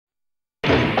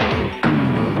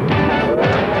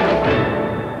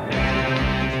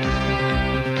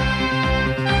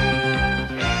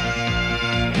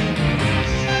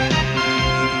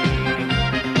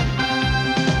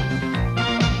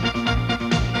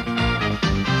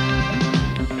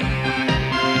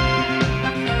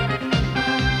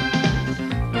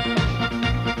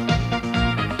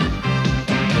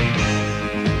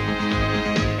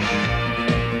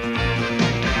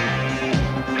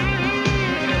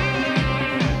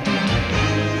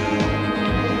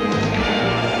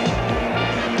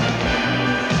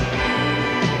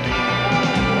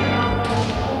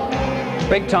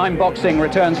Big-time boxing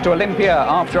returns to Olympia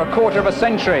after a quarter of a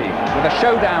century with a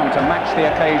showdown to match the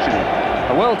occasion.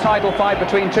 A world title fight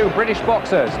between two British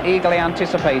boxers, eagerly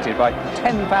anticipated by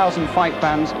 10,000 fight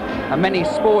fans and many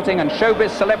sporting and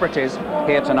showbiz celebrities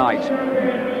here tonight.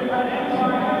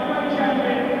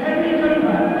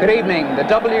 Good evening. The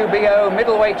WBO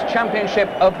Middleweight Championship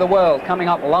of the World coming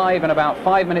up live in about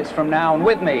 5 minutes from now, and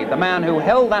with me, the man who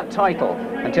held that title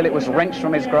until it was wrenched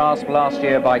from his grasp last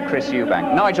year by Chris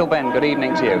Eubank. Nigel Benn, good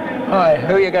evening to you. Hi.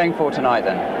 Who are you going for tonight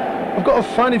then? I've got a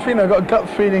funny feeling, I've got a gut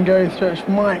feeling Gary Stretch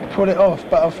might pull it off,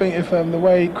 but I think if the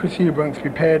way Chris Eubank's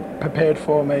prepared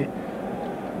for me,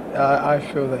 I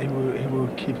feel that he will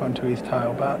keep on to his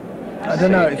title, but I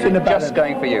don't know, it's in the balance. Just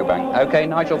going for Eubank. Okay,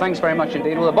 Nigel, thanks very much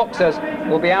indeed. Well, the boxers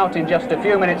will be out in just a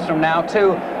few minutes from now.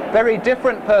 Two very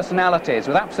different personalities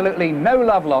with absolutely no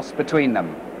love lost between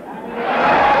them.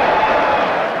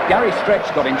 Gary Stretch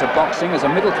got into boxing as a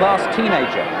middle-class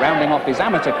teenager, rounding off his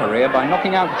amateur career by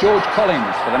knocking out George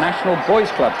Collins for the National Boys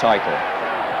Club title.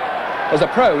 As a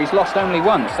pro, he's lost only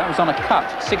once. That was on a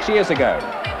cut 6 years ago.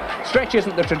 Stretch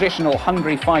isn't the traditional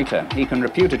hungry fighter. He can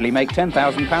reputedly make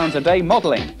 £10,000 a day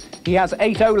modelling. He has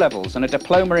 8 O-levels and a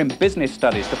diploma in business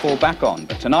studies to fall back on,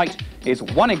 but tonight is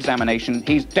one examination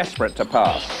he's desperate to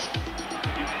pass.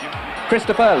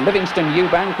 Christopher Livingston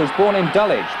Eubank was born in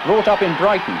Dulwich, brought up in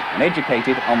Brighton and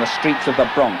educated on the streets of the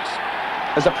Bronx.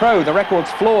 As a pro, the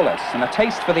record's flawless, and a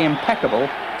taste for the impeccable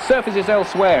surfaces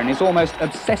elsewhere in his almost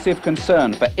obsessive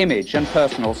concern for image and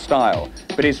personal style.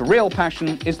 But his real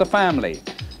passion is the family.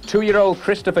 2-year-old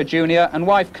Christopher Jr. and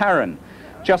wife Karen.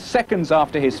 Just seconds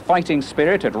after his fighting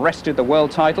spirit had wrested the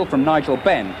world title from Nigel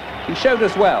Benn, he showed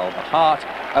as well the heart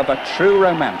of a true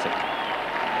romantic.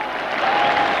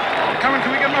 Karen,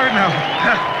 can we get married now?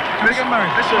 Can we get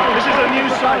married? This is a new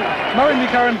song. Marry me,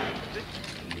 Karen.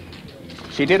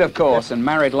 She did, of course, and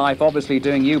married life obviously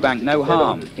doing Eubank no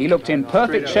harm. He looked in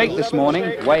perfect shape this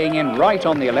morning, weighing in right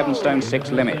on the 11 stone 6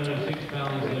 limit.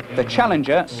 The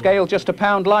challenger scaled just a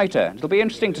pound lighter. It'll be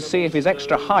interesting to see if his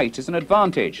extra height is an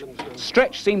advantage.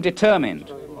 Stretch seemed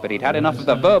determined, but he'd had enough of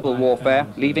the verbal warfare,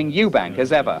 leaving Eubank,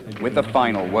 as ever, with the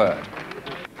final word.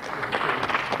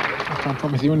 I can't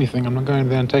promise you anything. I'm not going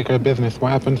there and take her business.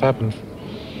 What happens, happens.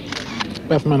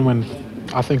 Best man wins.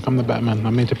 I think I'm the better man. I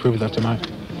mean to prove that tonight.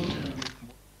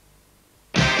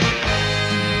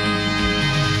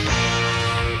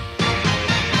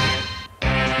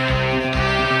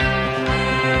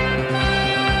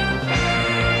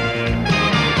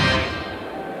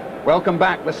 Welcome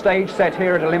back. The stage set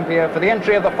here at Olympia for the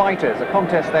entry of the fighters, a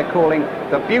contest they're calling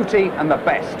the Beauty and the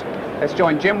Best. Let's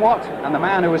join Jim Watt and the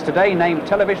man who was today named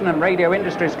Television and Radio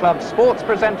Industries Club Sports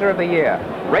Presenter of the Year,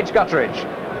 Reg Gutteridge.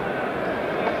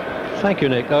 Thank you,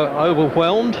 Nick.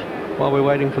 Overwhelmed while we're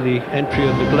waiting for the entry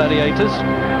of the gladiators. I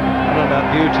don't know about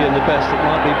Beauty and the Best, it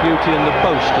might be Beauty and the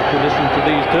Boast if you listen to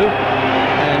these two.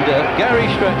 And Gary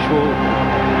Stretch will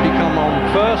become on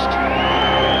first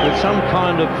with some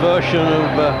kind of version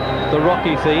of the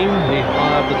Rocky theme, the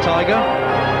Eye of the Tiger.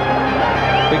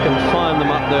 We can find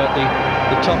them up there at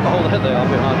the top. Oh, there they are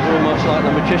behind. It's almost like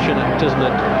the magician act, isn't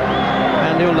it?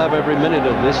 And he'll love every minute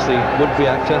of this, the would-be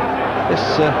actor. This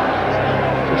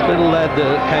little lad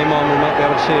that came on, we might be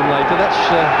able to see him later. That's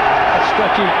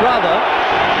Stretch's brother,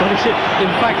 but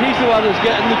in fact he's the one that's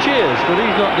getting the cheers, but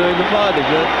he's not doing the fighting.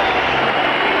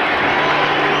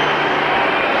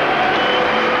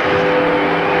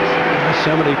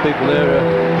 So many people there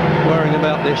worrying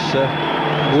about this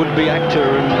would-be actor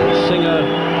and singer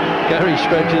Gary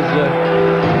Stretch.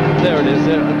 There it is.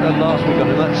 There at last we got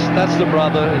him. That's the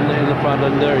brother in the front,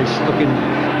 and there he's looking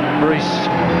very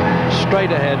straight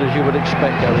ahead as you would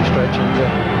expect, Gary Stretch. And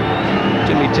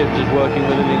Jimmy Tibbs is working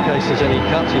with him in case there's any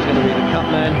cuts. He's going to be the cut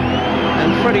man.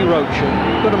 And Freddie Roach, a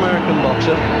good American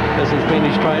boxer, as has been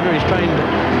his trainer. He's trained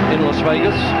in Las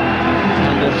Vegas.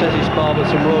 And says he's sparred with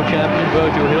some world champion,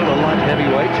 Virgil Hill, a light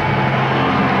heavyweight.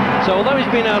 So although he's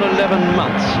been out 11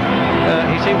 months,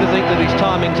 he seemed to think that his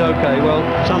timing's okay. Well,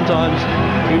 sometimes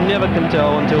you never can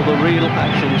tell until the real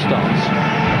action starts.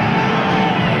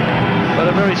 But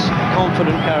a very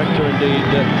confident character indeed,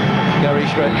 Gary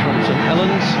Stretch from St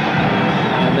Helens,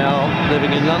 and now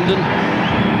living in London.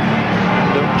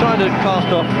 And trying to cast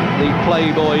off the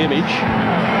playboy image.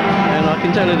 And I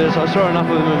can tell you this, I saw enough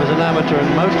of him as an amateur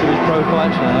in most of his pro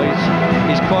fights now.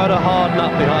 He's quite a hard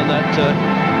nut behind that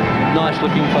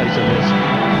nice-looking face of his.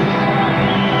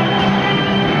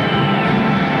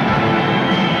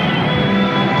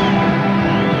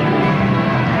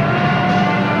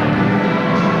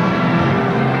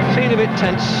 Seemed a bit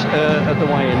tense at the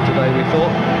weigh-in today, we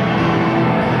thought.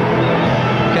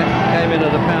 Came came in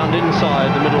at a pound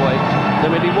inside the middleweight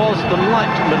limit. He was the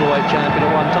light middleweight champion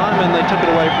at one time, and they took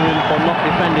it away from him for not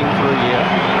defending for a year.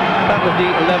 That was the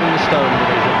 11 stone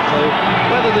division. So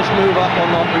whether this move up or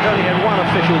not, he's only had one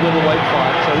official middleweight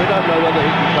fight, so we don't know whether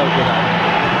he can cope with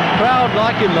that. Crowd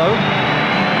like him though.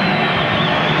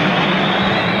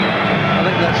 I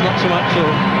think that's not so much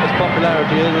as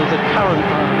popularity as the current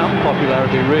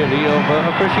unpopularity really of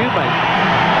Chris Eubank.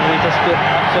 And he just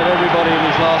upset everybody in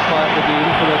his last fight with the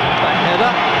infamous backheader.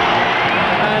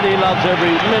 And he loves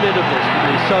every minute of this.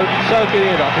 He's soaking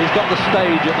it up. He's got the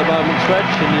stage at the moment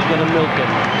stretched, and he's going to milk it.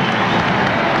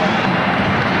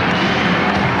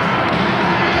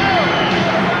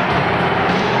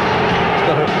 He's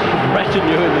got a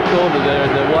retinue in the corner there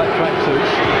in their white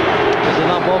tracksuits. There's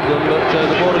enough of them, but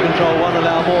the border control won't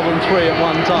allow more than 3 at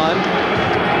one time.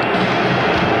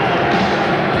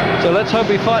 So let's hope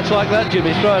he fights like that, Jim.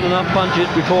 He's throwing enough punches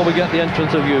before we get the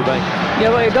entrance of Eubank. Yeah,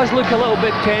 well, he does look a little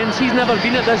bit tense. He's never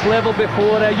been at this level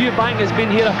before. Eubank has been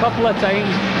here a couple of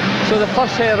times. So the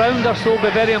first round or so will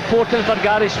be very important for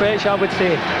Gary Stretch, I would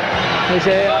say. It's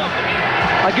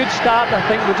a good start, I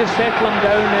think. We'll just settle him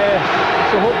down.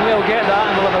 So hopefully he'll get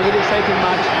that and we'll have a really exciting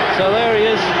match. So there he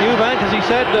is, Eubank, as he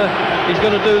said, he's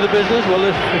going to do the business. Well,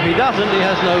 if he doesn't, he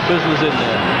has no business in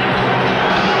there.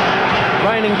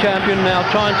 Reigning champion now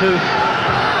trying to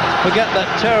forget that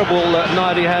terrible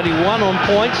night he had. He won on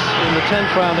points in the 10th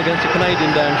round against the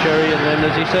Canadian Dan Cherry, and then,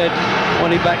 as he said,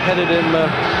 when he backheaded him,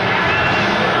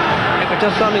 it was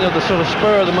just something of the sort of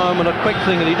spur of the moment, a quick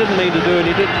thing that he didn't mean to do, and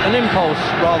he did an impulse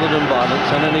rather than violence,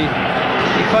 and then he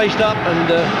faced up and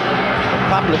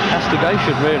public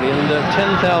castigation really, and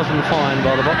 10,000 fine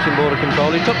by the Boxing Board of Control.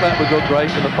 He took that with good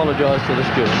grace and apologised to the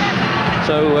steward.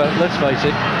 So let's face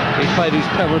it, he's paid his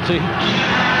penalty,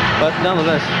 but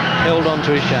nonetheless held on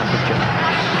to his championship.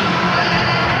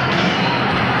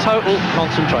 Total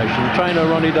concentration. Trainer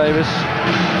Ronnie Davis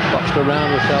boxed around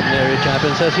with Southern Area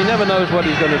champion, says he never knows what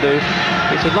he's going to do.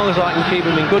 He said, as long as I can keep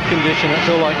him in good condition, that's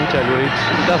all I can tell you.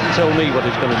 He doesn't tell me what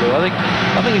he's going to do. I think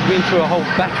he's been through a whole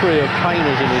battery of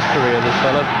trainers in his career, this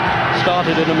fellow.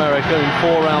 Started in America in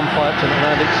 4-round fights in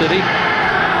Atlantic City.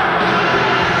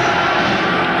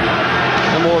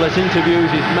 And more or less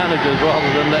interviews his managers rather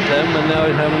than let them, and now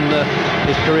he's having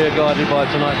his career guided by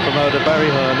tonight's promoter Barry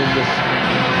Hearn in this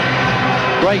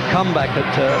great comeback at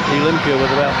the Olympia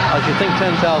with about, I should think,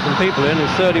 10,000 people in.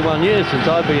 It's 31 years since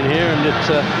I've been here, and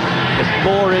it's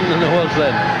more in than there was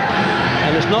then.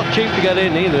 And it's not cheap to get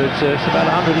in either. It's about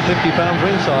 £150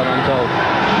 ringside, I'm told.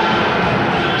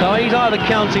 So he's either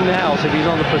counting the house if he's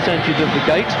on the percentage of the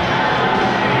gate.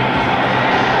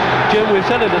 Jim, we've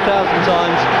said it 1,000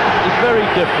 times, he's very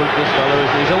different, this fellow,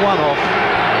 isn't he? He's a one-off.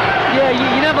 Yeah,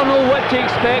 you never know what to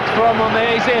expect from him.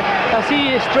 I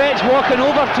see Stretch walking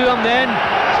over to him then.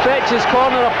 Stretch's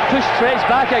corner, push Stretch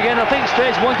back again. I think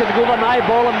Stretch wanted to go over and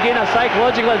eyeball him, gain a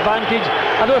psychological advantage.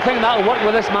 I don't think that'll work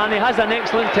with this man. He has an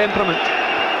excellent temperament.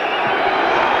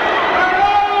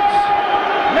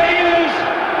 Ladies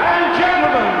and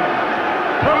gentlemen,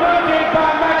 promoted by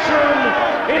Matchroom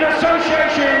in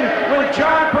association with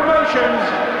Giant Promotions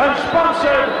and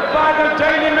sponsored by the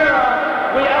Daily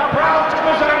Mirror, we are proud to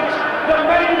present the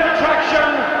main attraction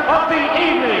of the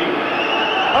evening,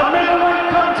 a middleweight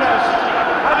contest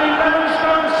at 11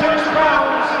 stone 6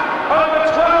 pounds, over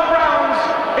 12 rounds,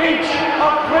 each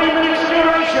of 3 minutes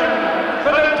duration,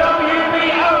 for the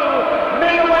WBO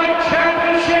Middleweight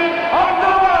Championship of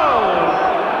the World.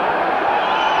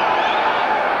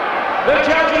 The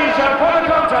judges for the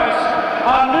contest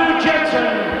are Lou Jensen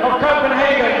of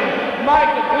Copenhagen,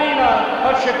 Mike Gleaner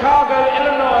of Chicago,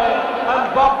 Illinois, and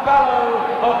Bob Ballo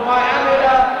of Miami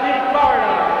in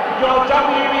Florida. Your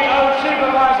WBO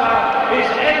supervisor is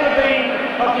Ed Levine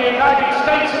of the United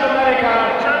States of America,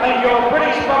 and your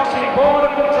British Boxing Board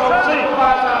of Control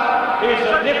supervisor is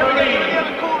Nick Lee.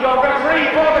 Your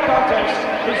referee for the contest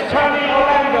is Tony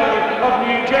Orlando of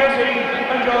New Jersey,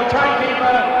 and your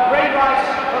timekeeper Ray Rice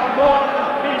of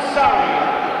Morton in Surrey.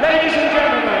 Ladies and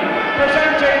gentlemen,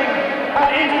 presenting and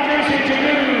introducing to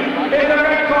you in the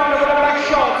red corner with the black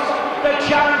shorts, the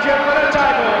challenger for the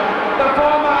title, the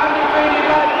former undefeated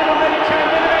light middleweight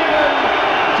champion of England,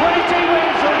 22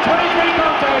 wins from 23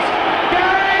 contests,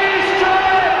 Gary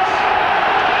Stretch!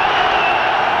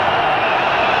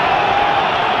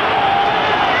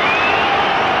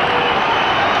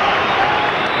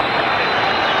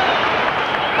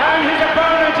 And his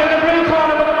opponent in the blue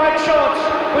corner with the white shorts,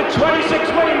 with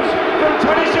 26 wins from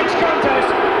 26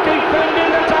 contests,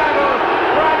 defending the title,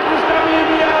 practice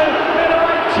WBO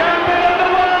middleweight champion of the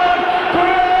world,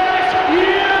 Chris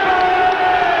Eubank!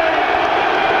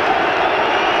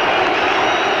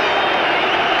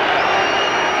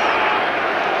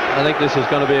 I think this is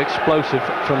going to be explosive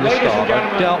from the Ladies start. and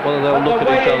I doubt whether they'll look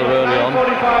at each other early on. 45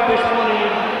 this morning,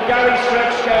 Gary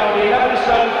Stretch scale, 11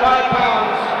 stone 5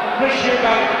 pounds. Chris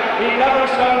Eubank,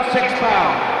 11 stone 6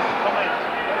 pounds.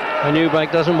 And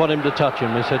Eubank doesn't want him to touch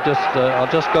him. He said,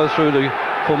 I'll just go through the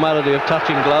formality of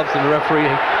touching gloves, and the referee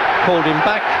called him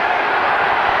back.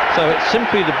 So it's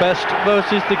simply the best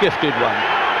versus the gifted one.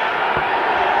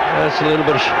 There's a little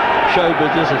bit of show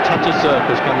business, a touch of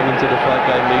circus coming into the fight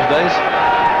game these days.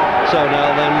 So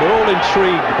now then, we're all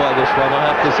intrigued by this one, I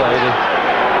have to say.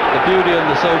 The beauty and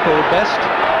the so-called best.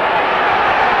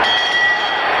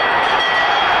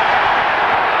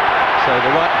 So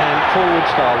the right-hand forward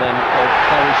style then of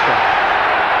Gary Stretch.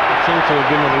 It seems to have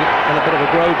been in a bit of a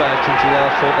grow bag since he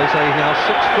last fought. They say he's now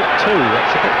 6'2".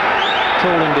 That's a bit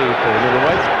tall indeed for a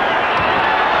middleweight.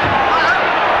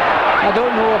 I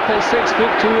don't know if it's 6'2",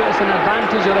 it's an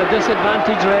advantage or a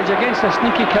disadvantage, Reg. Against a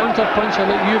sneaky counter-puncher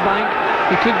like Eubank,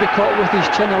 he could be caught with his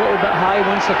chin a little bit high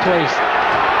once or twice.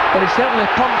 But he's certainly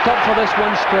pumped up for this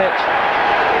one stretch.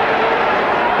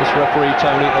 This referee,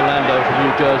 Tony Orlando from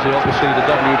New Jersey, obviously the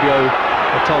WBO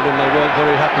have told him they weren't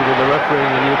very happy with the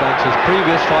refereeing in Eubank's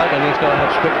previous fight, and he's got to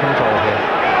have strict control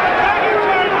here.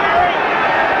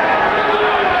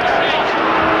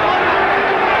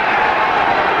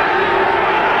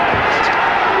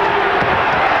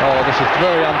 This is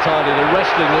very untidy, the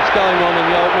wrestling that's going on in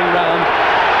the opening round.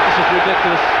 This is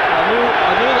ridiculous. I knew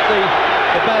that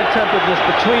the bad temperedness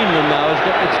between them now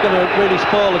it's going to really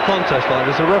spoil the contest like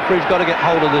this. The referee's got to get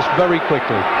hold of this very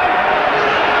quickly.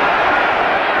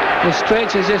 The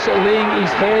Stretch is just laying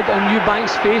his head on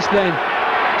Eubank's face then.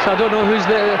 So I don't know who's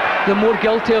the more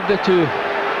guilty of the two.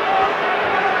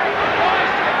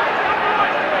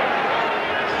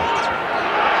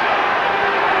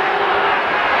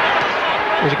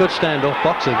 He's a good standoff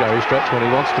boxer, Gary Stretch, when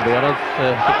he wants to be. I don't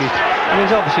think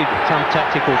he's obviously some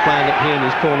tactical plan that he and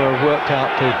his corner have worked out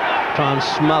to try and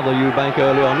smother Eubank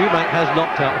early on. Eubank has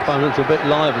knocked out opponents a bit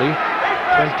lively.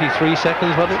 23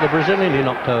 seconds, was it? The Brazilian he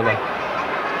knocked over.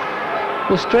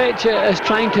 Well, Stretch is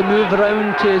trying to move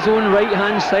around to his own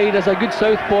right-hand side, as a good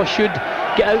southpaw should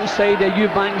get outside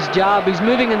Eubank's jab. He's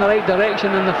moving in the right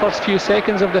direction in the first few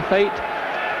seconds of the fight,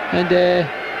 and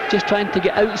just trying to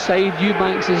get outside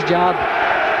Eubank's jab.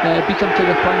 Beat him to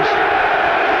the punch.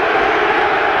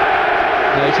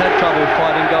 Now, he's had trouble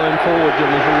fighting going forward, Jim,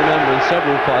 as you remember, in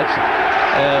several fights.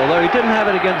 Although he didn't have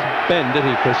it against Ben, did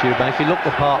he, Chris Eubank? He looked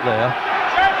the part there.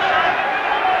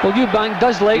 Well, Eubank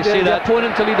does like the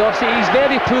opponent to lead off. See, he's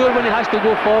very poor when he has to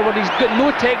go forward. He's got no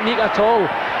technique at all.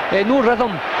 No rhythm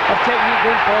of technique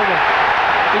going forward.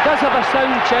 He does have a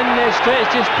sound chin. Stretch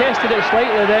just tested it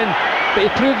slightly then, but he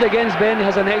proved against Ben he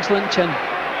has an excellent chin.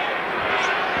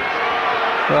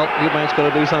 Well, Eubank's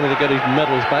got to do something to get his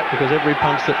medals back, because every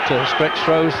punch that Stretch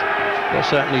throws, they're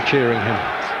certainly cheering him.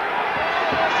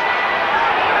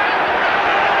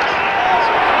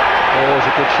 Oh, it was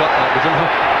a good shot. That was an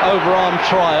overarm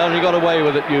try, only got away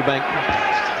with it, Eubank.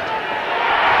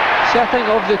 See, I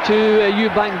think of the two,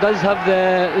 Eubank does have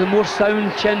the more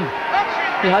sound chin.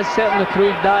 He has certainly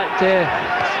proved that,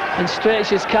 and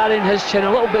Stretch is carrying his chin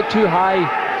a little bit too high.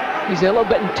 He's a little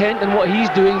bit intent on what he's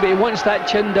doing, but he wants that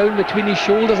chin down between his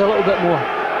shoulders a little bit more.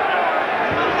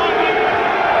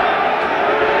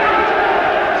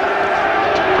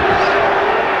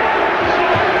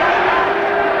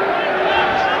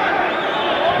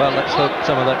 Well, let's hope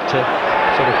some of that sort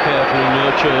of carefully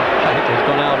nurtured paint has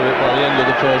gone out of it by the end of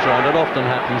the first round. It often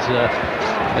happens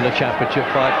in a championship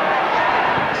fight.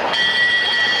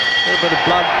 A little bit of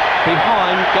blood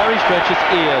behind Gary Stretch's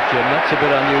ear, Jim. That's a bit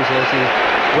unusual as he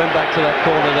went back to that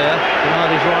corner there behind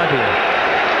his right ear.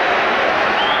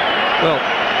 Well,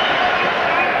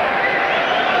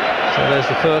 so there's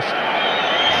the first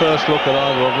look at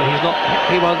either of them.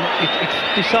 He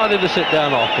decided to sit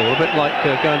down after, a bit like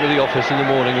going to the office in the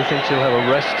morning. He thinks he'll have a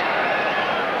rest.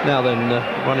 Now then,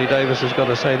 Ronnie Davis has got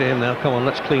to say to him now, come on,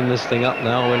 let's clean this thing up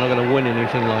now. We're not going to win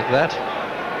anything like that.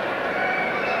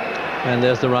 And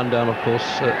there's the rundown, of course,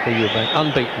 for Eubank.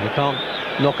 Unbeaten. You can't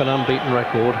knock an unbeaten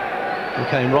record. And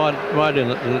came right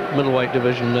in at the middleweight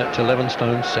division at 11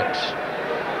 stone 6.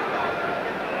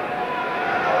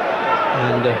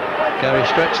 And Gary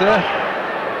Stretch there.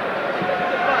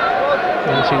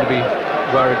 Doesn't seem to be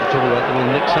worried at all about the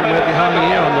little nick somewhere behind me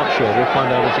here. I'm not sure. We'll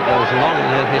find out as it goes along.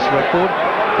 And his record.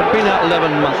 But been out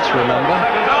 11 months, remember.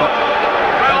 But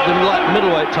had the light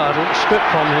middleweight title stripped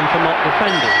from him for not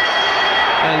defending.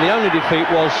 And the only defeat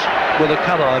was with a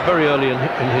cut eye very early in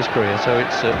his career, so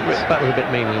that was a bit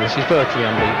meaningless. He's virtually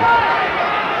unbeaten.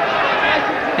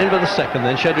 In for the second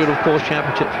then, scheduled of course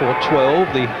championship for 12,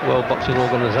 the World Boxing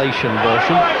Organisation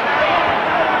version.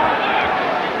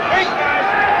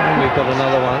 And we've got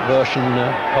another version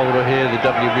holder here, the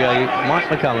WBA. Mike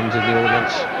McCallum's in the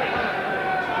audience.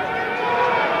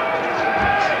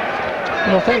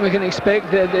 Well, I think we can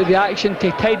expect the action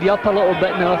to tidy up a little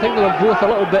bit now. I think they were both a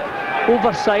little bit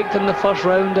oversight in the first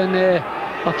round, and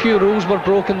a few rules were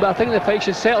broken, but I think the fight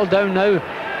should settle down now.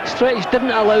 Stretch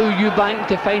didn't allow Eubank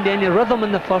to find any rhythm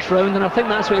in the first round, and I think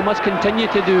that's what he must continue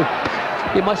to do.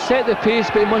 He must set the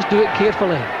pace, but he must do it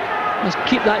carefully. He must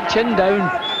keep that chin down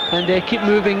and keep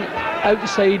moving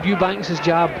outside Eubank's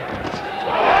jab.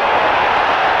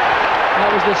 That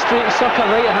was the straight sucker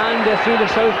right hand through the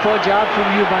southpaw jab from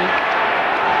Eubank.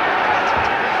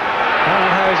 I don't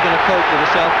know how he's going to cope with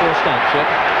the southpaw stance yet.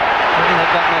 I haven't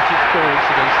had that much experience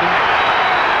against him.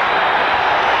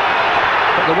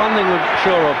 But the one thing we're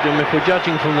sure of, Jim, if we're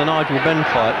judging from the Nigel Benn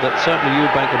fight, that certainly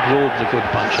Eubank absorbs a good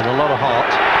punch and a lot of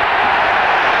heart.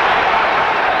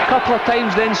 A couple of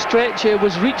times then Stretch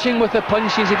was reaching with the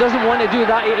punches. He doesn't want to do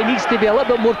that. He needs to be a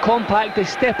little bit more compact to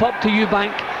step up to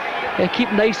Eubank.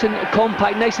 Keep nice and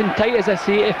compact, nice and tight, as I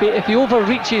say. If he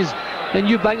overreaches, then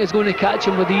Eubank is going to catch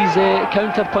him with these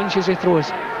counter punches he throws.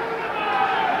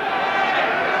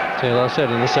 So, like I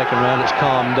said, in the second round it's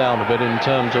calmed down a bit in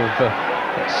terms of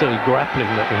that silly grappling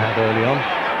that we had early on.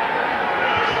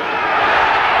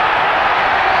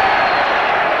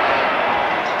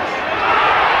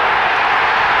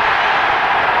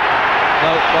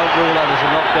 No, don't rule that as a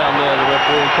knockdown there, the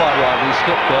referee, quite right. He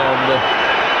slipped there and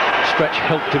Stretch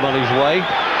helped him on his way.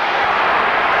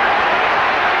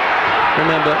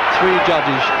 Remember, 3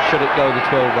 judges should it go the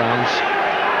 12 rounds.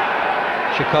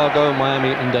 Chicago,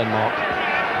 Miami and Denmark.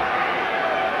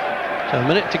 So a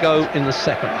minute to go in the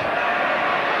second.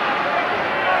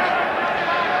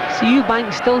 See,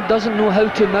 Eubank still doesn't know how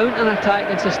to mount an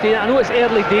attack and sustain it. I know it's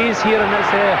early days here and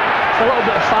it's a little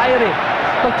bit fiery,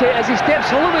 but as he steps,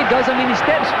 Holloway does, I mean, he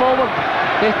steps forward,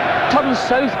 turns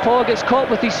southpaw, gets caught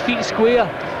with his feet square.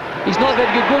 He's not very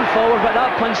good going forward, but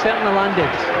that punch certainly landed.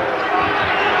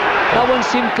 That one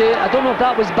seemed to, I don't know if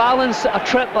that was balance, a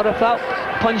trip, or if that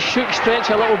punch shook Stretch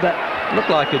a little bit. Looked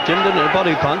like it, Jim, didn't it? A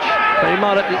body punch. But he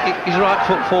might have, his right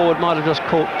foot forward might have just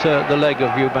caught the leg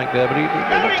of Eubank there, but he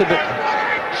looked a bit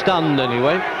stunned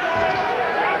anyway.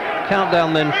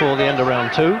 Countdown then for the end of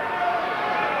round 2.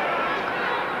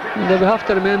 Now we have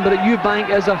to remember that Eubank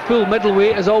is a full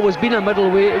middleweight, has always been a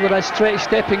middleweight, with a Stretch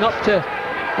stepping up to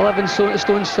 11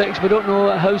 stone 6. We don't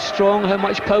know how strong, how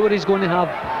much power he's going to have.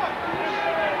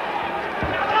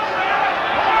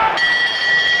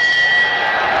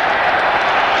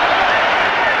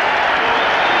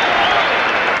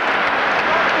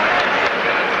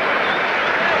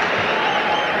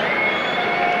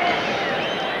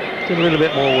 Did a little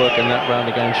bit more work in that round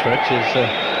against Stretch, is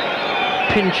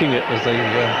pinching it, as the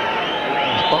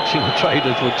boxing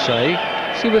traders would say.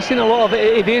 See, we've seen a lot of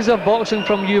evasive boxing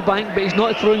from Eubank, but he's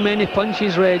not throwing many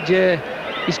punches, Reg.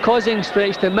 He's causing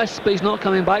Stretch to miss, but he's not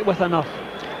coming back with enough.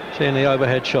 Seeing the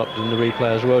overhead shot in the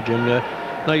replay as well, Jim.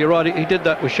 No, you're right, he did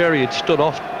that with Sherry. He'd stood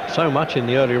off so much in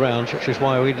the early rounds, which is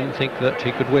why we didn't think that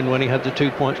he could win when he had the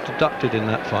 2 points deducted in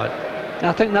that fight.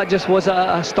 I think that just was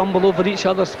a stumble over each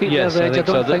other's feet. Yes, there, Reg.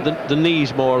 I think so. The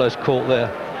knees more or less caught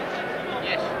there.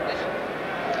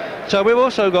 So we've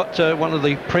also got one of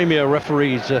the premier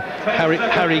referees,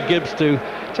 Harry Gibbs, to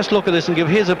just look at this and give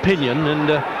his opinion. And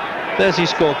there's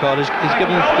his scorecard. He's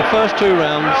given the first 2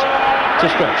 rounds to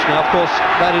Stretch. Now, of course,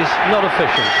 that is not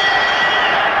official.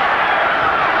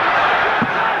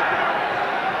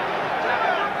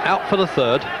 Out for the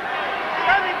third.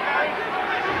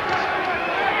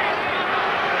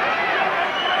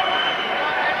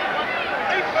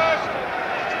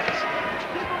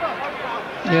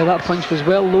 Yeah, that punch was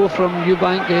well low from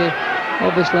Eubank,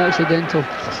 obviously accidental.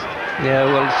 Yeah,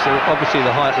 well, it's obviously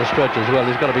the height of Stretch as well.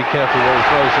 He's got to be careful where he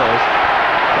throws those.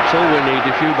 That's all we need.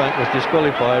 If Eubank was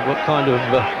disqualified, what kind of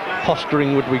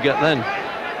posturing would we get then?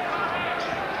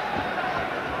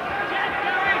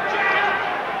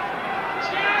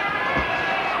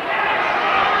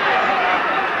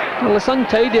 Well, it's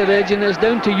untidy, Reg, and it's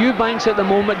down to Eubanks at the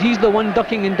moment. He's the one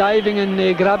ducking and diving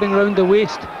and grabbing round the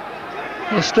waist.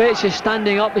 The Stretch is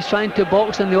standing up, he's trying to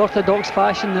box in the orthodox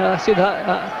fashion. I say that,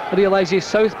 I realise he's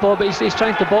southpaw, but he's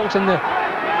trying to box in the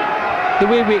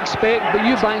way we expect. But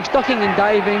Eubank's ducking and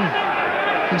diving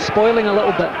and spoiling a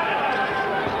little bit.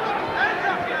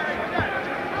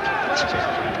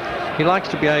 He likes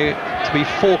to be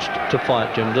forced to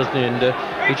fight, Jim, doesn't he? And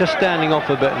he's just standing off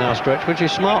a bit now, Stretch, which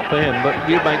is smart for him. But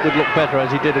Eubank would look better,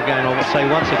 as he did again, I would say,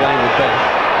 once again with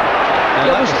Ben.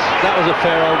 That was a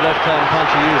fair old left-hand punch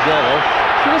he used there, though.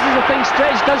 this is the thing,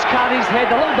 Stretch does carry his head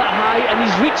a little bit high and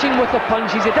he's reaching with the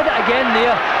punches. He did it again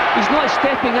there. He's not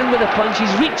stepping in with the punch,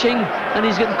 he's reaching and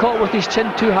he's getting caught with his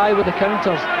chin too high with the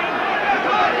counters.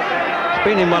 He's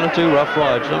been in one or two rough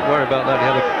rides, don't worry about that. He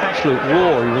had an absolute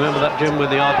war. You remember that, Jim, with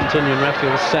the Argentinian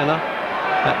Rafael Senna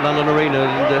at London Arena,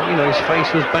 and you know, his face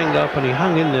was banged up and he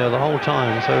hung in there the whole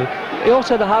time. So he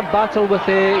also had a hard battle with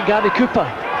Gary Cooper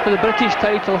for the British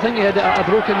title. I think he had a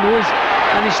broken nose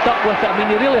and he stuck with it. I mean,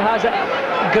 he really has a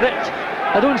grit.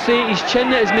 I don't say his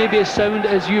chin is maybe as sound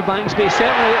as Eubanks, but he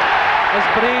certainly is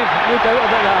brave, no doubt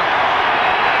about that.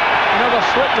 Another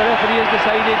slip, the referee has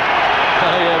decided.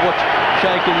 Yeah, watch,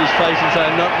 shaking his face and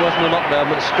saying that wasn't a knockdown,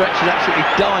 but Stretch is absolutely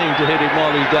dying to hit him while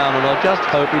he's down, and I just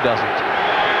hope he doesn't.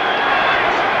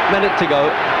 Minute to go.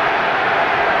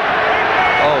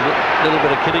 Oh, a little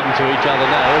bit of kidding to each other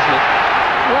now, isn't it?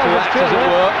 Well, two actors at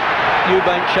work.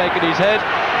 Eubank shaking his head.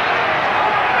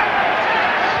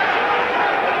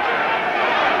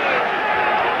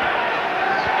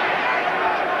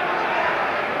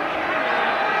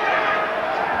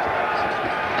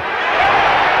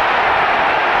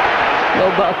 A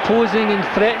little bit of posing and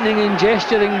threatening and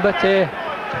gesturing, but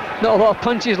not a lot of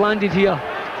punches landed here.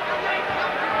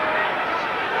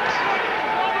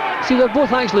 See, they're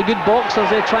both actually good boxers.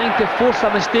 They're trying to force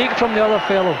a mistake from the other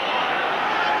fellow.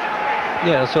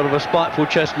 Yeah, sort of a spiteful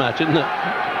chess match, isn't it?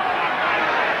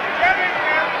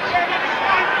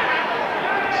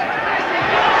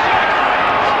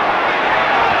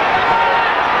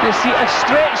 You see, a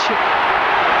Stretch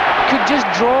could just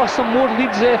draw some more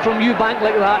leads there from Eubank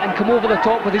like that and come over the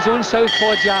top with his own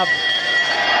southpaw jab.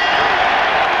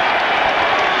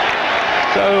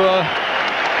 So,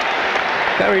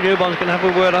 Gary Eubank's going to have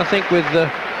a word, I think, with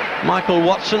Michael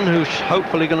Watson, who's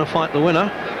hopefully going to fight the winner.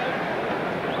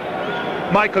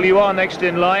 Michael, you are next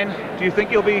in line. Do you think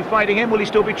you'll be fighting him? Will he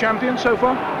still be champion so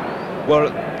far? Well,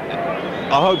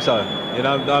 I hope so. You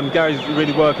know, Gary's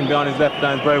really working behind his left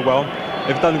hand very well.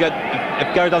 If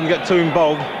Gary doesn't get too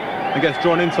involved and gets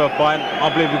drawn into a fight, I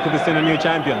believe we could be seeing a new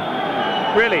champion.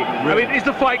 Really? I mean, is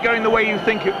the fight going the way you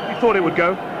thought it would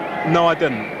go? No, I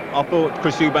didn't. I thought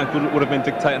Chris Eubank would have been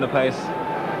dictating the pace,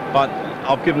 but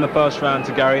I've given the first round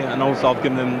to Gary, and also I've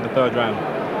given him the third round.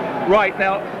 Right,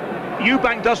 now,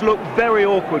 Eubank does look very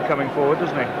awkward coming forward,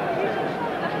 doesn't he?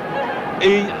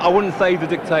 I wouldn't say he's a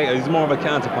dictator, he's more of a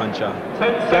counter-puncher.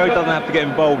 Gary doesn't have to get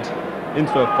involved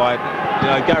into a fight. You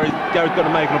know, Gary's got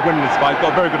to make him win this fight. He's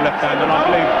got a very good left hand, and I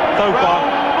believe so far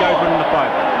Gary's winning the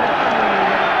fight.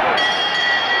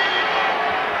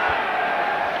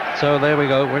 So there we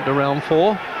go, we're into round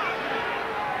 4.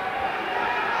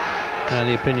 And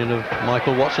the opinion of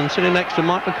Michael Watson, sitting next to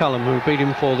Mike McCullum, who beat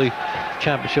him for the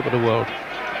Championship of the World.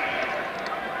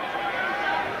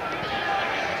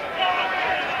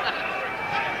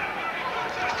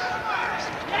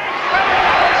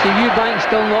 So Eubank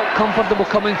still not comfortable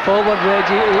coming forward,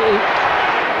 Reggie.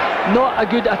 Not a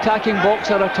good attacking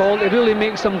boxer at all. He really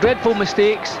makes some dreadful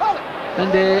mistakes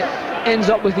and ends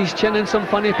up with his chin in some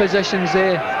funny positions.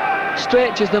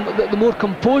 Stretch is the more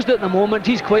composed at the moment.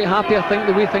 He's quite happy, I think,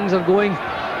 the way things are going.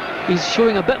 He's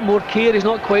showing a bit more care. He's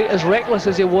not quite as reckless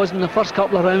as he was in the first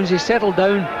couple of rounds. He's settled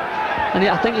down, and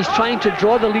I think he's trying to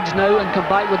draw the leads now and come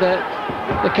back with the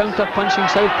counter-punching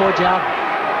southpaw jab.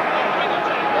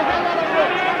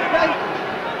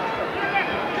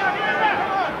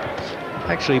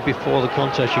 Actually, before the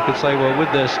contest, you could say, well,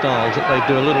 with their styles, that they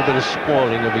do a little bit of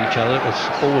spoiling of each other. It's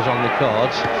always on the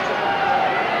cards.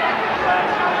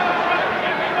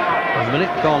 A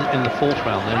minute gone in the 4th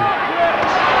round then.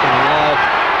 Live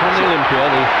from the Olympia,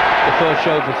 the first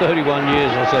show for 31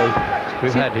 years or so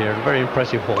we've had here. A very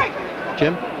impressive hall.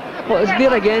 Jim? Well, it's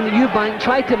there again. Eubank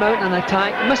tried to mount an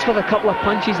attack, missed with a couple of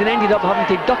punches and ended up having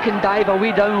to duck and dive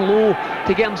away down low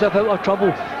to get himself out of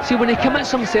trouble. See, when he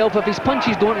commits himself, if his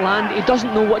punches don't land, he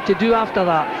doesn't know what to do after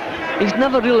that. He's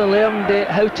never really learned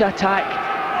how to attack.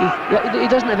 He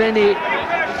doesn't have any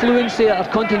fluency or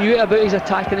continuity about his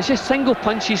attack, and it's just single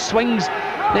punches, swings,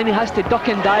 then he has to duck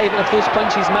and dive if those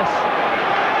punches miss.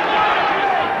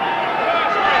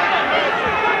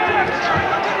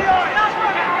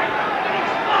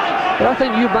 But I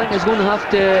think Eubank is going to have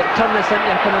to turn this into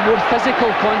a kind of more physical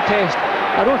contest.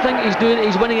 I don't think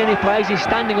he's winning any prize. He's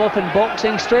standing off in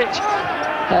boxing. Stretch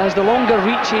has the longer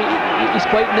reach. He's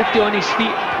quite nifty on his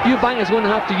feet. Eubank is going to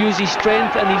have to use his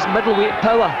strength and his middleweight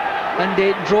power and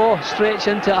draw Stretch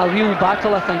into a real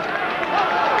battle, I think.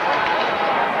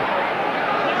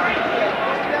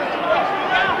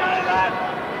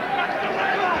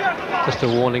 Just a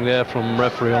warning there from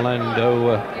referee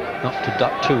Orlando, not to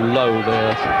duck too low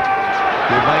there.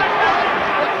 Eubank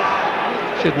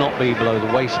should not be below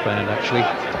the waistband, actually.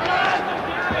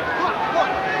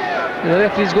 The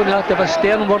referee's going to have a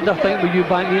stern word, I think, with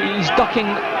Eubank. He's ducking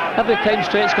every time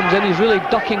Stretch comes in. He's really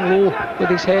ducking low with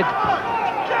his head.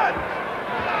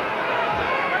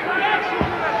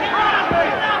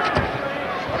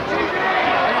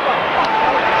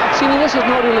 See, now this is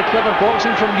not really clever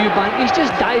boxing from Eubank. He's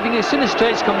just diving. As soon as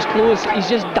Stretch comes close, he's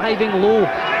just diving low.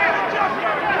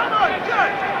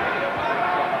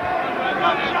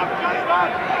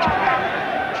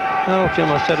 Well, Jim,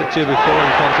 I said it to you before in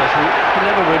the contest, we can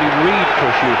never really read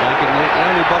Chris Eubank, and the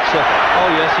only boxer, oh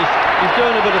yes, he's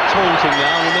doing a bit of taunting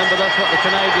now, and remember that's what the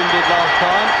Canadian did last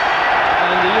time,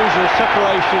 and the usual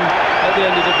separation at the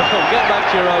end of the ball. Get back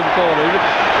to your own corner.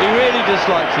 He really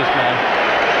dislikes this man.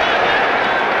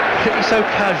 He's so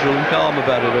casual and calm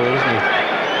about it all, isn't he?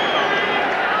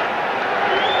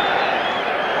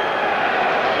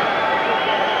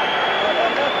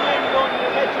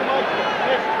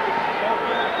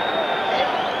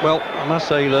 Well, I must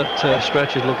say that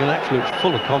Stretch is looking actually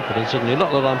full of confidence, isn't he? Not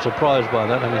that I'm surprised by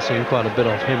that, having seen quite a bit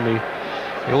of him.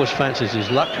 He always fancies his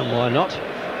luck, and why not?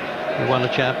 He won a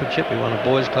championship, he won a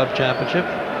boys' club championship.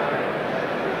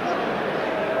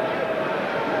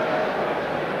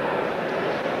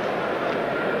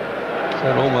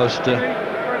 So almost the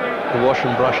wash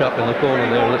and brush up in the corner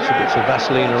there, little bits of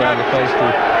Vaseline around the face to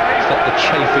stop the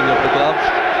chafing of the gloves.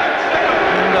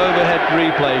 And overhead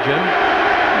replay, Jim.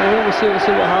 We'll see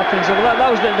what happens. Well, that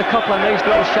was the couple of nice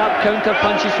little sharp counter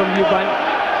punches from Eubank.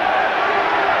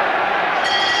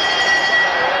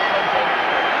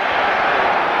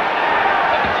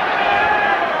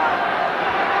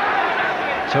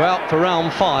 So out for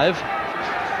round 5.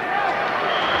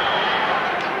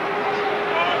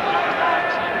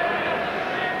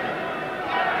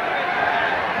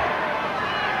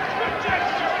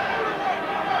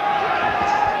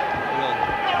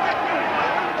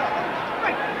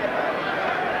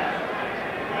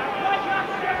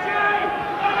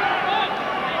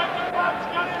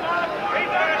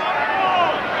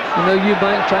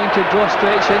 Eubank trying to draw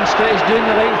Stretch in. Stretch doing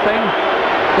the right thing.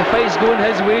 The fight's going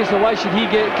his way, so why should he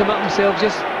commit himself?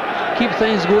 Just keep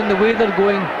things going the way they're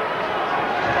going.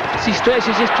 See, Stretch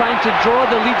is just trying to draw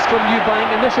the leads from Eubank,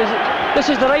 and this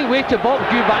is the right way to box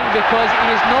Eubank, because he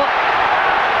is not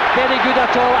very good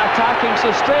at all at attacking.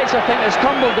 So Stretch, I think, has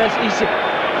tumbled this.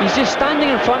 He's just standing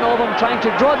in front of him, trying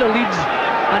to draw the leads,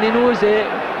 and he knows that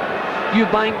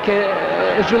Eubank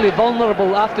is really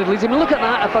vulnerable after the leads. I mean, look at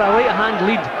that for a right-hand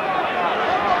lead.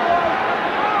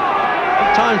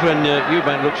 Times when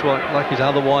Eubank looks like he's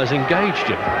otherwise engaged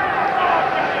him.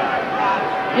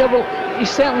 Yeah, well,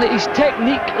 his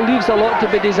technique leaves a lot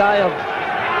to be desired.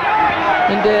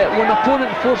 And when an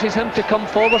opponent forces him to come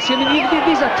forward, see, I mean,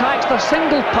 these attacks, they're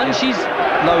single punches.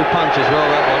 Low punch as well,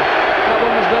 that one. That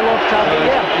one was well off target,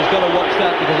 yeah. He's got to watch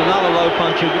that, because another low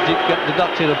punch will get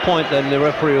deducted a point, then the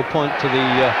referee will point to the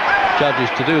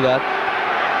judges to do that.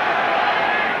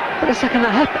 But it's like a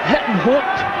hit and hope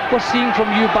we're seeing from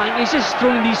Eubank. He's just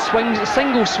throwing these swings,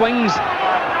 single swings.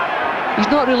 He's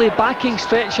not really backing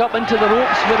Stretch up into the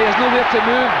ropes where he has nowhere to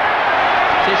move.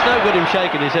 See, it's no good him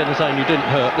shaking his head and saying you didn't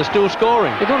hurt. They're still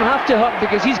scoring. They don't have to hurt,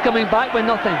 because he's coming back with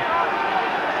nothing.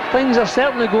 Things are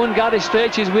certainly going Gary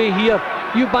Stretch's way here.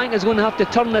 Eubank is going to have to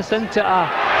turn this into a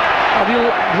real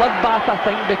bloodbath, I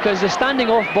think, because the standing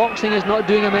off boxing is not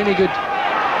doing him any good.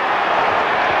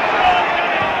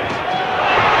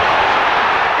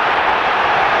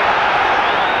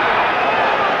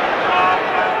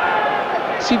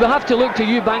 See, we have to look to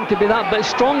Eubank to be that bit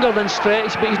stronger than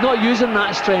Stretch, but he's not using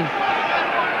that strength.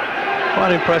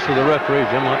 Quite impressed with the referee,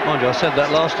 Jim. Mind you, I said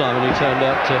that last time and he turned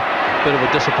out a bit of a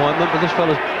disappointment, but this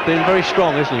fella's been very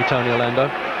strong, isn't he, Tony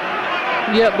Orlando?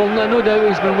 Yeah, well, no doubt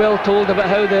he's been well told about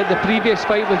how the previous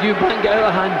fight with Eubank got out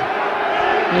of hand.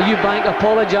 Now, Eubank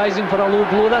apologising for a low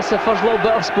blow. That's the first little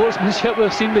bit of sportsmanship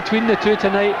we've seen between the two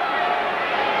tonight.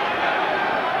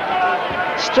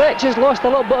 Stretch has lost a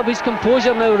little bit of his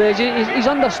composure now, Reggie. He's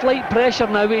under slight pressure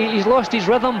now. He's lost his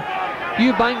rhythm.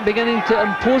 Eubank beginning to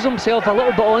impose himself a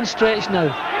little bit on Stretch now.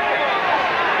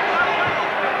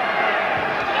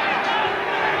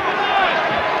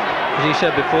 As he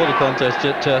said before the contest,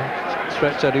 that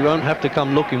Stretch said he won't have to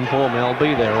come looking for me. I'll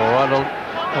be there, all right.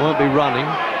 I won't be running.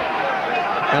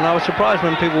 And I was surprised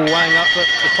when people weighing up the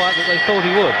fight that they thought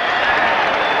he would.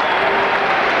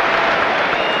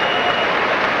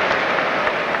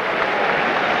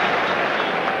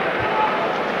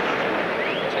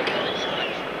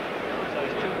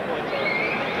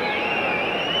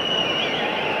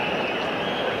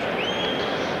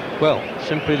 Well,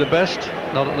 simply the best,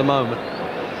 not at the moment.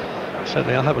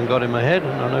 Certainly I haven't got in my head,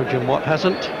 and I know Jim Watt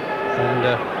hasn't. And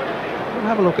We'll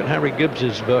have a look at Harry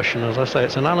Gibbs's version. As I say,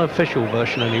 it's an unofficial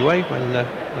version anyway when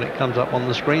it comes up on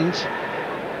the screens.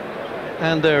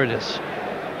 And there it is.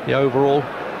 The overall,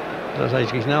 as I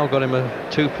say, he's now got him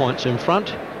 2 points in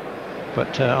front.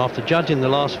 But after judging the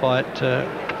last fight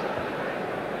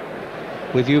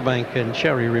with Eubank and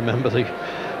Sherry, remember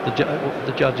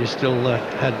the judges still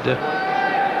had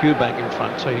Eubank in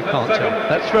front, so you can't tell.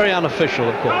 That's very unofficial,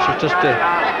 of course. It's just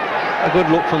a good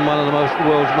look from one of the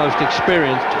world's most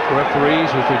experienced referees,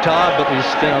 who's retired, but he's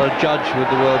still a judge with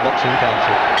the World Boxing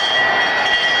Council.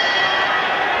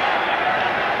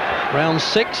 Round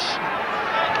 6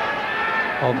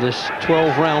 of this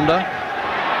 12-rounder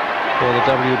for the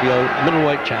WBO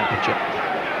Middleweight Championship.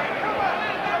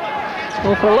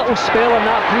 Well, for a little spell in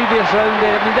that previous round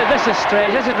there, I mean, this is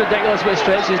Stretch. This is ridiculous what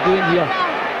Stretch is doing here.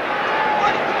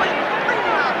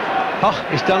 Oh,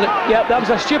 he's done it. Yeah, that was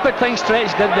a stupid thing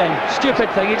Stretch did then. Stupid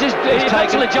thing. He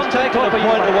actually jumped taken a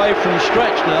point away from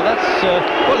Stretch now. That's,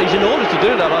 well, he's in order to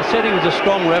do that. I said he was a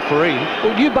strong referee.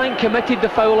 Well, Eubank committed the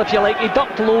foul, if you like. He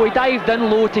ducked low, he dived in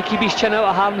low to keep his chin out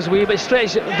of harm's way, but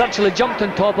Stretch virtually jumped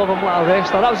on top of him like a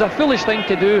wrestler. That was a foolish thing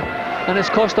to do, and it's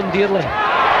cost him dearly.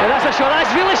 Yeah, that's a shot. That's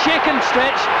really shaking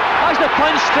Stretch. That's the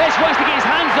punch. Stretch wants to get his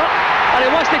hands up, and he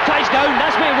wants to touch down.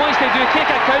 That's what he wants to do. Take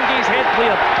a count, get his head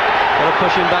cleared. Got to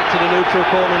push him back to the neutral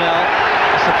corner now.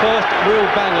 It's the first real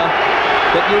banger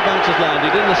that Eubank has landed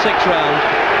in the 6th round.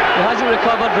 He hasn't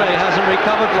recovered, Reg. He hasn't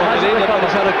recovered from it either, but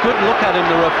he's had a good look at him,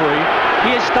 the referee.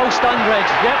 He is still stunned, Reg.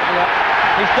 Yep.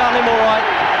 He's done him all right.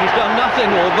 He's done nothing,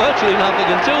 or virtually nothing,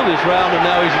 until this round, and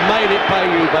now he's made it pay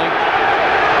Eubank.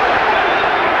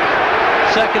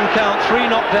 Second count, 3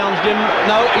 knockdowns, Jim.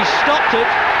 No, he stopped it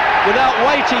without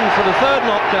waiting for the 3rd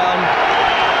knockdown.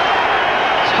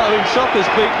 So in soccer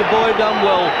speak, the boy done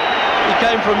well. He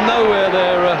came from nowhere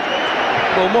there,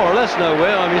 well, more or less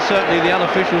nowhere. I mean, certainly the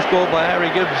unofficial score by Harry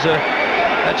Gibbs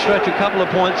had Stretch a couple of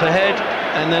points ahead,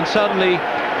 and then suddenly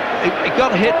it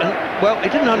got hit, and, well,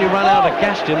 it didn't only run out of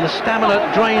gas, Jim, the stamina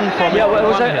drained from it. Yeah, well,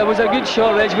 it was a good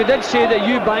shot, Reg. We did say that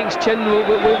Eubank's chin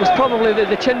was probably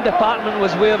the chin department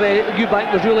was where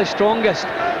Eubank was really strongest.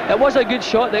 It was a good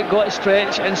shot that got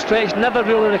Stretch, and Stretch never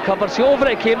really recovered. So over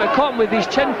it came. It caught him with his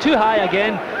chin too high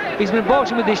again. He's been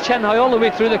boxing with his chin high all the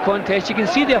way through the contest. You can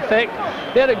see the effect.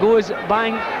 There it goes,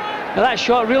 bang. Now that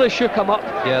shot really shook him up.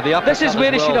 Yeah, the uppercut. This is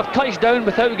where he should have touched down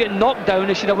without getting knocked down.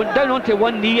 He should have went down onto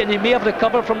one knee, and he may have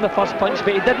recovered from the first punch,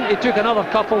 but he didn't. He took another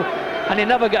couple, and he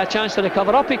never got a chance to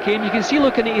recover. Up he came. You can see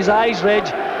looking at his eyes, Reg.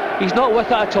 He's not with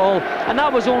it at all. And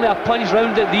that was only a punch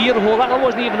round at the ear hole. That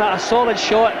wasn't even a solid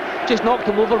shot. Just knocked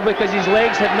him over because his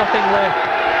legs had nothing left.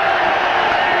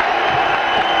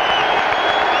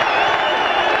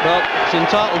 Well, it's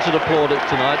entitled to the plaudits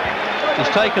tonight. He's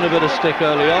taken a bit of stick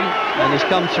early on, and he's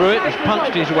come through it. He's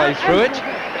punched his way through it.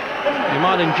 You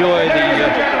might enjoy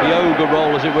the ogre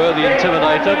role, as it were, the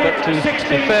intimidator, but to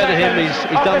be fair to him, he's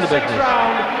done the business.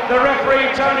 The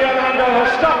referee, Tony Orlando, has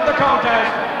stopped the contest.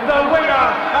 The winner,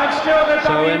 and still the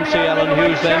So MC Alan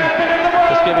Hughes then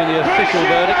just giving the official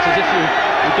verdict, as if you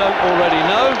don't already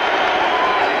know.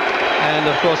 And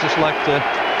of course it's like the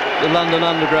London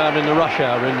Underground in the rush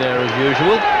hour in there as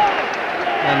usual.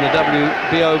 And the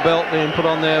WBO belt being put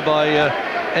on there by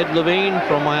Ed Levine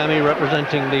from Miami,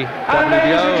 representing the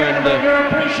WBO, and the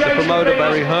promoter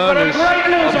Barry Hearn, who's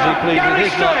obviously pleased with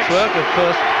his night's work, the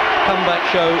first comeback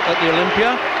show at the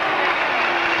Olympia.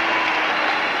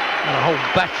 And a whole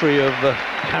battery of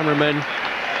cameramen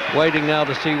waiting now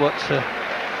to see what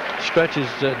Stretch is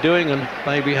doing, and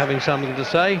maybe having something to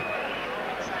say.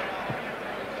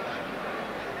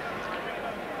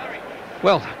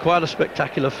 Well, quite a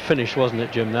spectacular finish, wasn't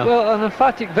it, Jim, now? Well, an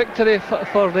emphatic victory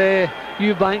for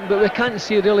Eubank, but we can't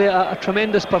see really a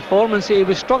tremendous performance. He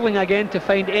was struggling again to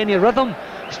find any rhythm.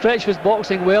 Stretch was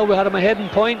boxing well. We had him ahead in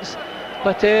points,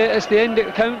 but it's the end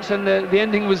that counts, and the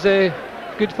ending was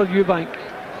good for Eubank.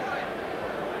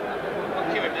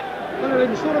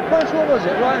 What was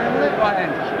it? Right hand, left, right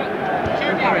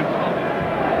hand.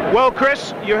 Well,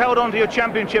 Chris, you held on to your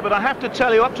championship, but I have to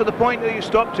tell you, up to the point that you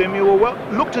stopped him, you were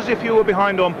looked as if you were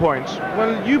behind on points.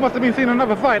 Well, you must have been seeing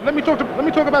another fight. Let me talk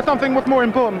about something what's more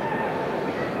important.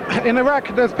 In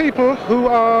Iraq, there's people who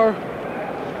are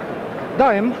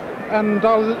dying, and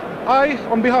I,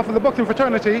 on behalf of the boxing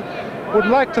fraternity, would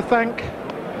like to thank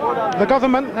the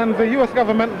government and the US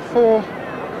government for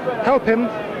helping.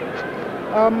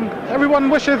 Everyone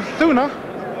wishes sooner,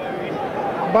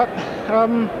 but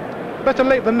better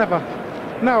late than never.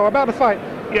 Now, about the fight.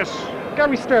 Yes.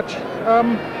 Gary Stretch,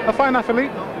 a fine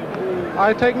athlete.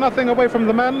 I take nothing away from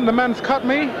the man. The man's cut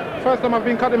me. First time I've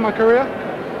been cut in my career.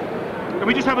 Can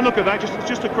we just have a look at that?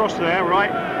 Just across there,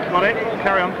 right? Got it.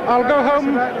 Carry on.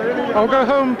 I'll go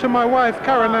home to my wife,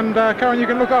 Karen, and Karen, you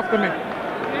can look after me.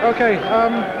 Okay,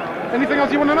 anything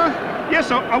else you want to know? Yes,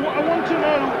 I want to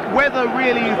know whether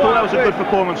really you thought that was a good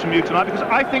performance from you tonight, because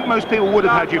I think most people would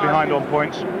have had you behind on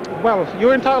points. Well,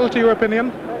 you're entitled to your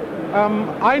opinion.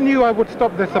 I knew I would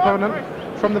stop this opponent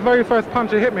from the very first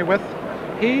punch he hit me with.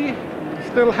 He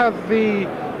still has the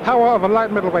power of a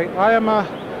light middleweight. I am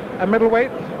a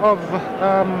middleweight of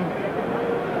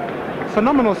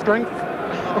phenomenal strength,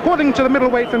 according to the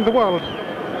middleweights in the world.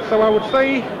 So I would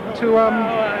say to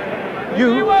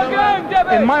you,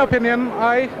 in my opinion,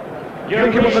 I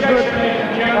think it was a good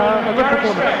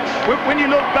performance. When you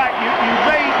look back, you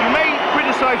may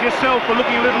criticise yourself for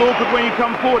looking a little awkward when you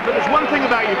come forward, but there's one thing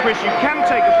about you, Chris, you can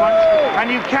take a punch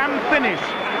and you can finish,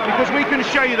 because we can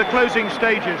show you the closing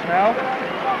stages now.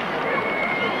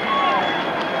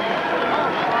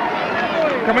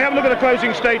 Can we have a look at the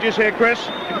closing stages here, Chris?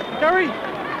 Gary,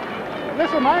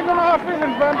 listen, I ain't gonna have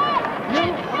feelings, man.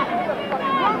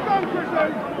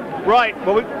 Right,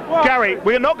 well, Gary,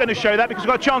 we're not going to show that because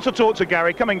we've got a chance to talk to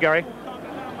Gary. Come in, Gary.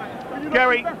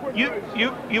 Gary,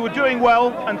 you were doing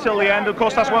well until the end. Of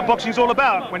course, that's what boxing's all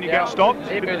about when you get stopped.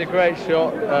 It was a great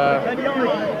shot.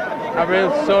 I'm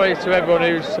real sorry to everyone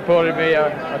who's supported me.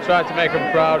 I tried to make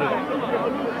them proud,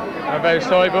 and I'm very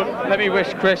sorry, but let me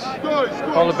wish Chris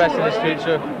all the best in his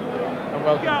future. And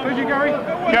welcome. Thank you, Gary.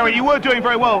 Gary, you were doing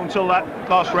very well until that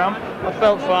last round. I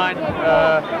felt fine.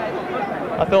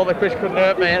 I thought that Chris couldn't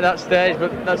hurt me at that stage,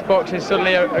 but that's boxing.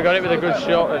 Suddenly I got it with a good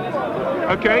shot, and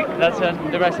okay, that's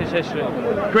the rest is history.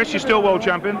 Chris, you're still world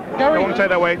champion. Gary, I want to take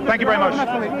that away. Thank you very much.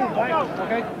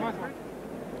 Okay.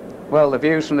 Well, the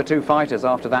views from the two fighters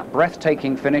after that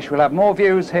breathtaking finish. We'll have more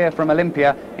views here from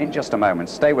Olympia in just a moment.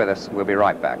 Stay with us. We'll be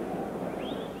right back.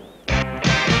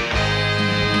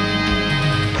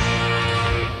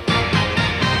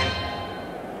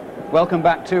 Welcome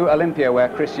back to Olympia, where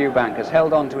Chris Eubank has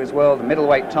held on to his world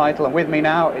middleweight title, and with me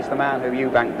now is the man who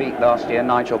Eubank beat last year,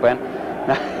 Nigel Benn.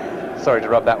 Sorry to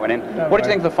rub that one in. What do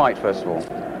you think of the fight, first of all?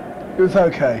 It was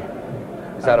okay.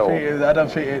 Is that all? I don't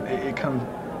think it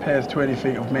compares to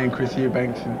anything of me and Chris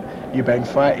Eubank's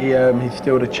fight. He's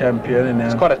still the champion. And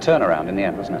it's quite a turnaround in the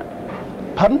end, wasn't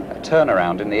it? Pardon? A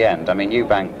turnaround in the end. I mean,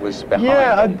 Eubank was behind.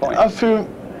 Yeah, point. I feel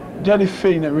the only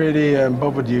thing that really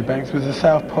bothered Eubank was the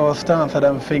southpaw stance. I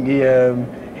don't think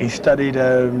he studied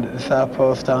the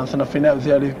southpaw stance, and I think that was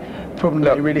the only problem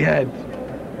that he really had.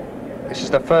 This is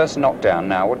the first knockdown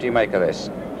now. What do you make of this?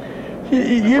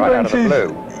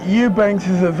 Eubanks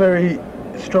is a very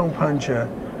strong puncher,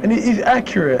 and he's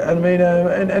accurate. I mean,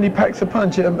 and he packs a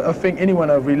punch. I think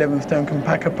anyone over 11 stone can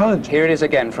pack a punch. Here it is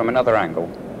again from another angle.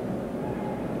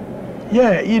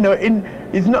 Yeah, you know,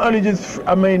 it's not only just,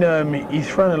 I mean, he's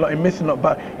thrown a lot, he's missing a lot,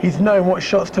 but he's knowing what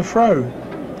shots to throw.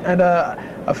 And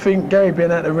I think Gary been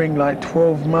at the ring like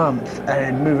 12 months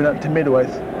and moving up to middleweight.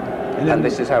 And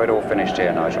this is how it all finished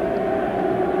here, Nigel.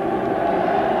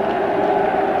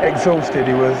 Exhausted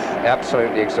he was.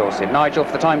 Absolutely exhausted. Nigel,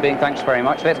 for the time being, thanks very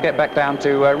much. Let's get back down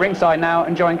to ringside now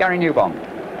and join Gary Newbon.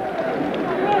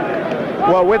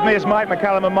 Well, with me is Mike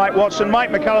McCallum and Mike Watson. Mike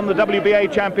McCallum, the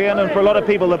WBA champion, and for a lot of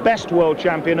people, the best world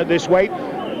champion at this weight.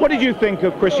 What did you think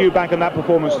of Chris Eubank and that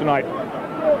performance tonight?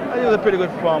 I think it was a pretty good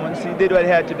performance. He did what he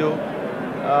had to do.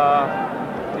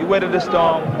 He weathered the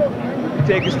storm,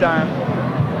 he took his time,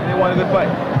 and he won a good fight.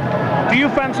 Do you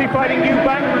fancy fighting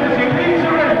Eubank?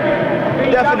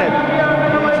 Definitely.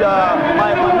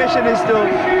 My mission is to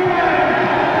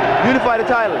unify the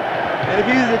title. And if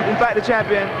he's in fact the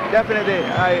champion, definitely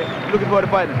I'm looking forward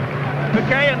to fighting.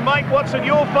 Okay, and Mike Watson,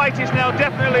 your fight is now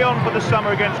definitely on for the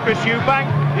summer against Chris Eubank.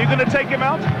 Are you going to take him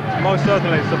out? Most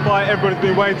certainly. It's the fight everyone's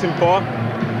been waiting for.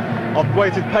 I've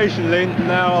waited patiently.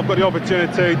 Now I've got the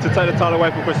opportunity to take the title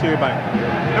away from Chris Eubank.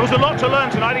 There was a lot to learn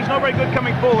tonight. He's not very good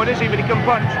coming forward, is he? But he can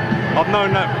punch. I've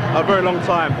known that a very long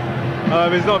time.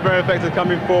 He's not very effective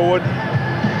coming forward.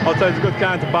 I'll say he's a good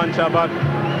counter puncher, but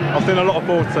I've seen a lot of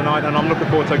force tonight, and I'm looking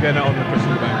forward to getting it on the Chris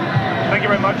Eubank. Thank you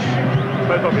very much,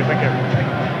 both of you. Thank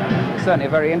you. Certainly a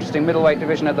very interesting middleweight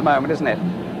division at the moment, isn't it?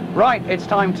 Right, it's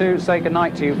time to say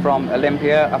goodnight to you from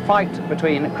Olympia. A fight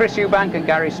between Chris Eubank and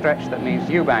Gary Stretch that means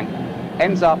Eubank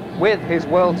ends up with his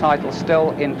world title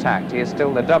still intact. He is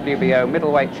still the WBO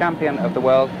middleweight champion of the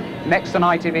world. Next on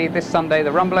ITV this Sunday,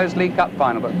 the Rumbelows League Cup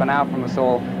final. But for now, from us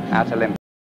all at Olympia.